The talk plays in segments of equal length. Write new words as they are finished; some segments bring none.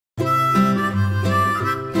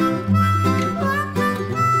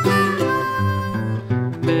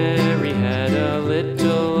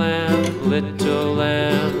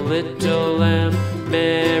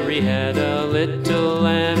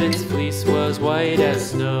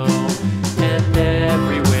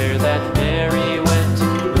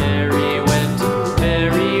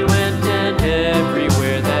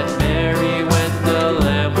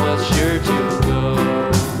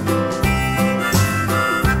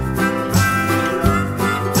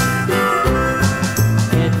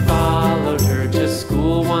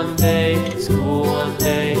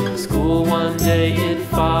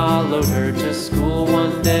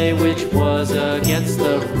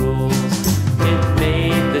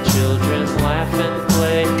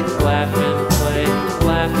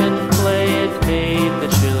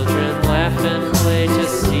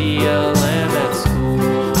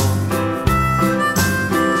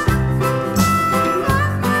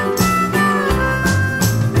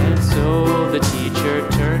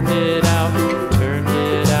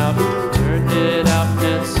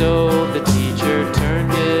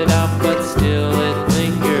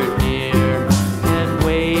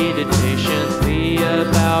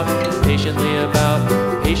patiently about,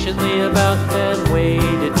 and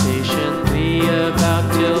waited patiently about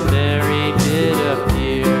till Mary did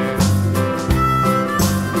appear.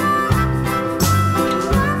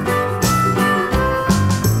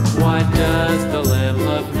 Why does the lamb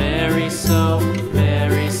love Mary so,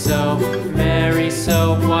 Mary so, Mary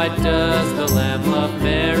so? Why does the lamb love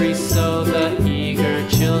Mary so? The eager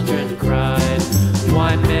children cried.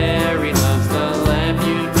 Why Mary loves the lamb,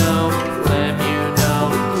 you know, lamb, you know,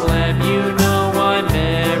 lamb, you know. Why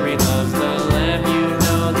Mary loves the lamb, you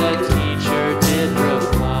know, the teacher did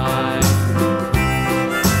reply.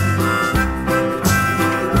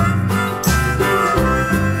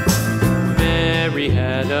 Mary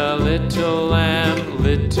had a little lamb,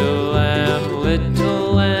 little lamb,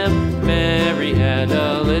 little lamb. Mary had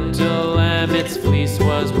a little lamb, its fleece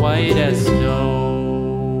was white as snow.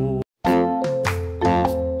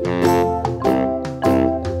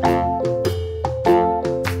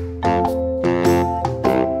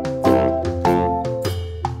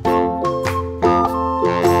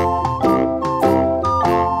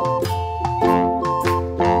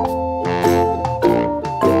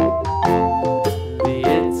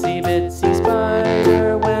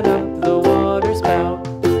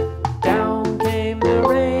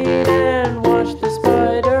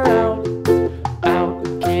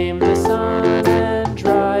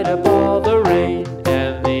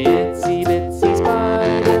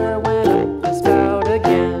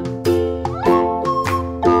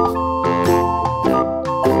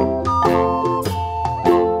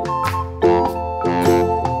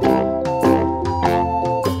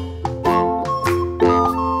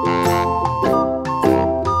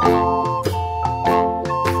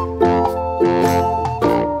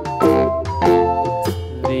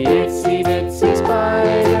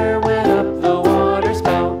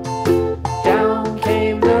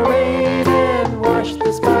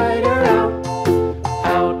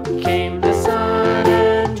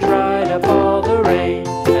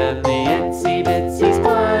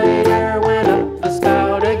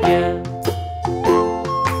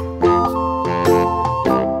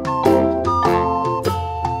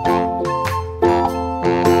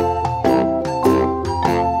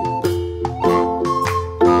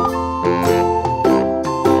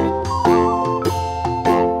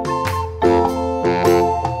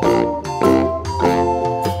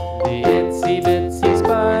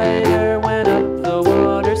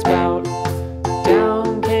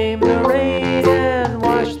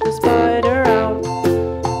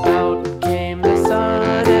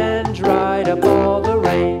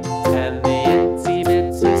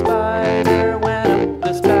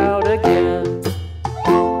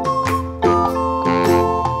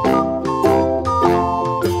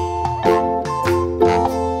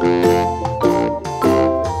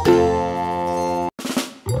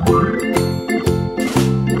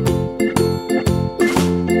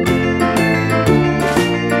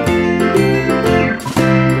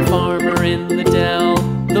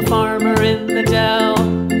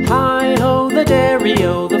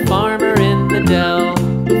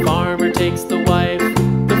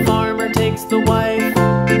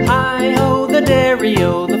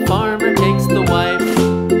 The farmer takes the wife.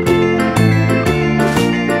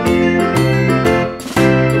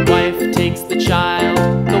 The wife takes the child.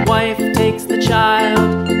 The wife takes the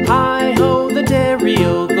child. Hi-ho, the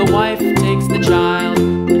dairy-o. The wife takes the child.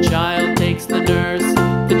 The child takes the nurse.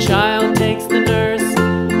 The child takes the nurse.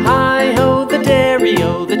 Hi-ho, the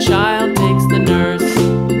dairy-o. The child takes the nurse.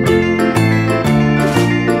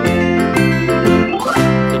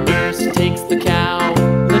 The nurse takes the cow.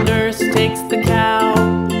 The nurse takes the cow.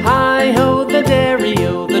 Hi-ho, the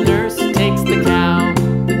dairy-o. The nurse takes the cow.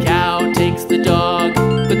 The cow takes the dog.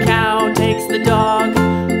 The cow takes the dog.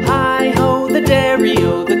 Hi-ho, the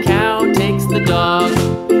dairy-o. The cow takes the dog.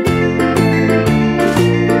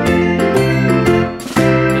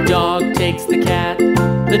 The dog takes the cat.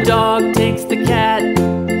 The dog takes the cat.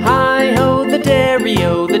 Hi-ho, the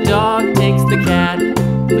dairy-o. The dog takes the cat.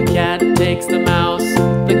 The cat takes the mouse.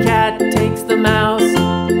 The cat takes the mouse.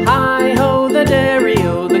 Hi-ho, the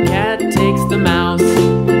dairy-o. The cat takes the mouse.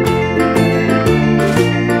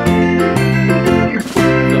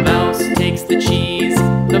 The mouse takes the cheese.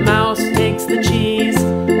 The mouse takes the cheese.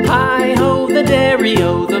 Hi-ho, the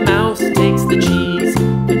dairy-o. The mouse takes the cheese.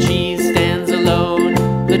 The cheese stands alone.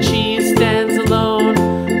 The cheese stands alone.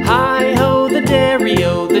 Hi-ho, the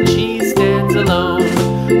dairy-o. The cheese stands alone.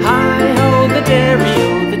 Hi-ho, the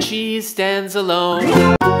dairy-o. The cheese stands alone.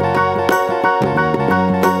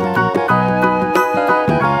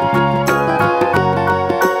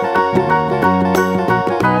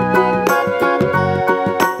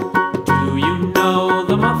 Do you know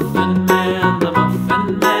the Muffin Man?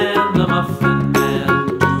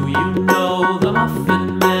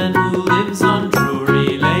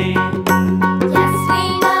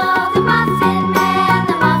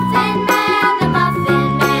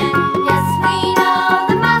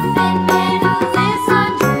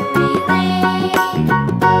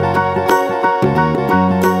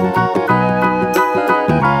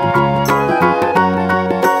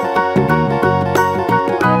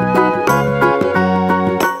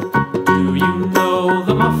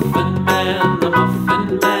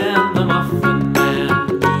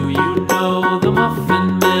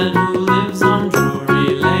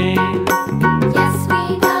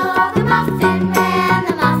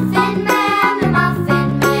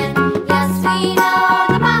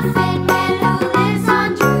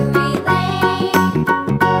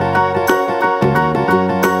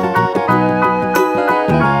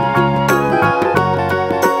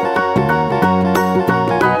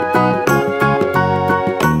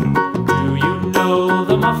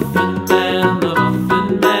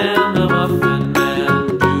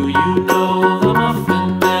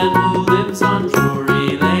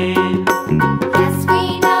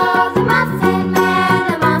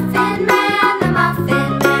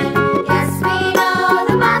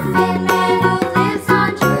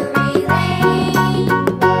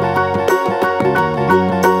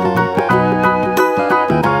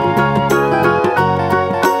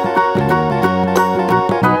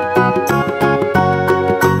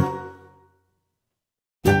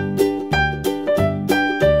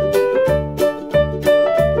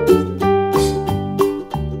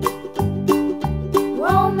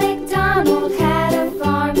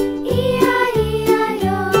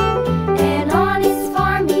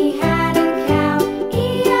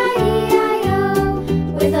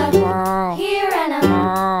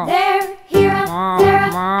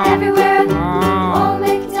 everywhere. Old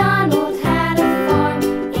MacDonald had a farm,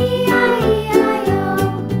 E-I-E-I-O.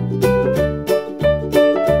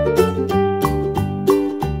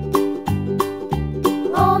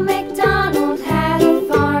 Old MacDonald had a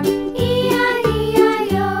farm,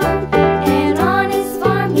 E-I-E-I-O. And on his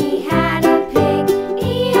farm he had a pig,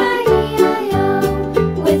 E-I-E-I-O.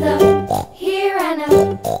 With a here and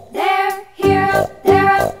a there, here up,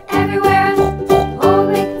 there up, everywhere. Old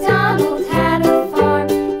MacDonald had a farm,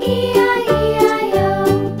 E-I-E-I-O.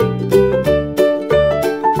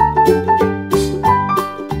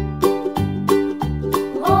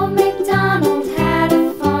 Old MacDonald had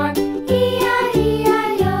a farm,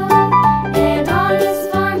 E-I-E-I-O. And on his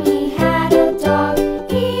farm he had a dog,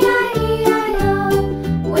 E-I-E-I-O.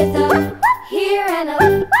 With a here and a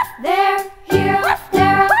there, here up,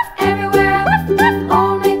 there up, everywhere.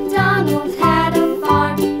 Old MacDonald had a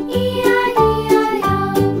farm, E-I-E-I-O.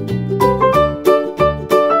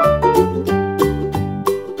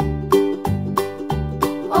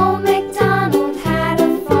 Old MacDonald had a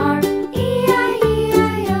farm,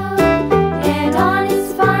 E-I-E-I-O. And on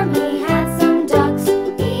his farm he had some ducks,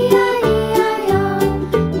 E-I-E-I-O.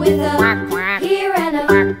 With a here and a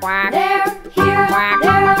there, here,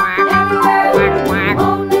 there, everywhere.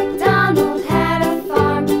 Old MacDonald had a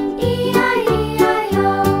farm, E-I-E-I-O.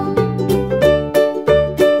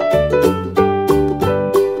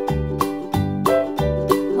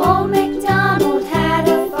 Old MacDonald had a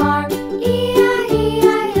farm,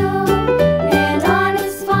 E-I-E-I-O. And on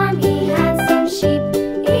his farm he had some sheep,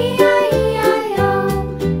 E-I-E-I-O.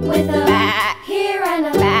 With a here and a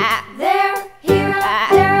there, here,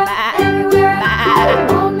 there, everywhere.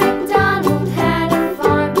 Old MacDonald had a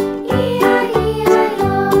farm,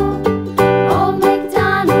 E-I-E-I-O. Old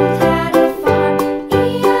MacDonald had a farm,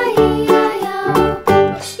 E-I-E-I-O.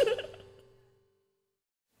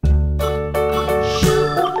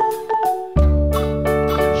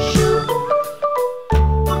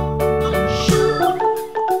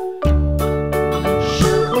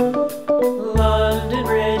 London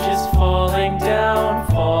Bridge is falling down,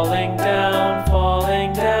 falling down,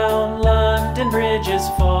 falling down. London Bridge is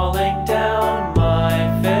falling down, my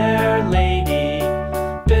fair lady.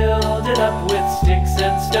 Build it up with sticks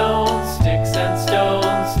and stones, sticks and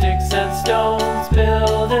stones, sticks and stones.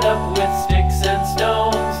 Build it up with sticks and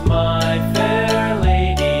stones, my fair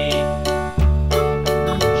lady.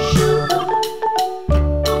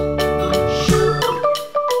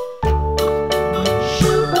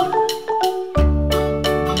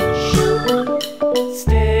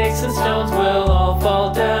 Sticks and stones will all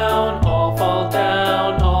fall down, all fall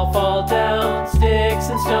down, all fall down. Sticks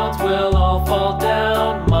and stones will all fall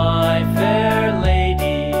down, my fair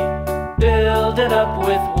lady. Build it up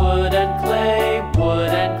with wood and clay, wood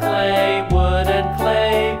and clay, wood and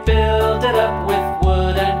clay. Build it up with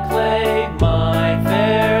wood and clay, my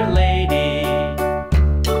fair lady.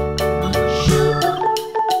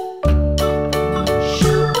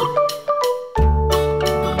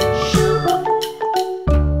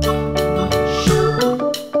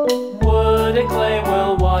 Wood and clay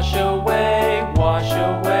will wash away, wash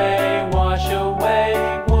away, wash away.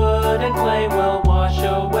 Wood and clay will wash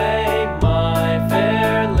away, my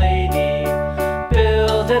fair lady.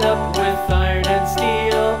 Build it up with iron and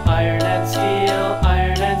steel, iron and steel,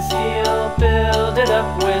 iron and steel. Build it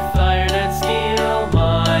up with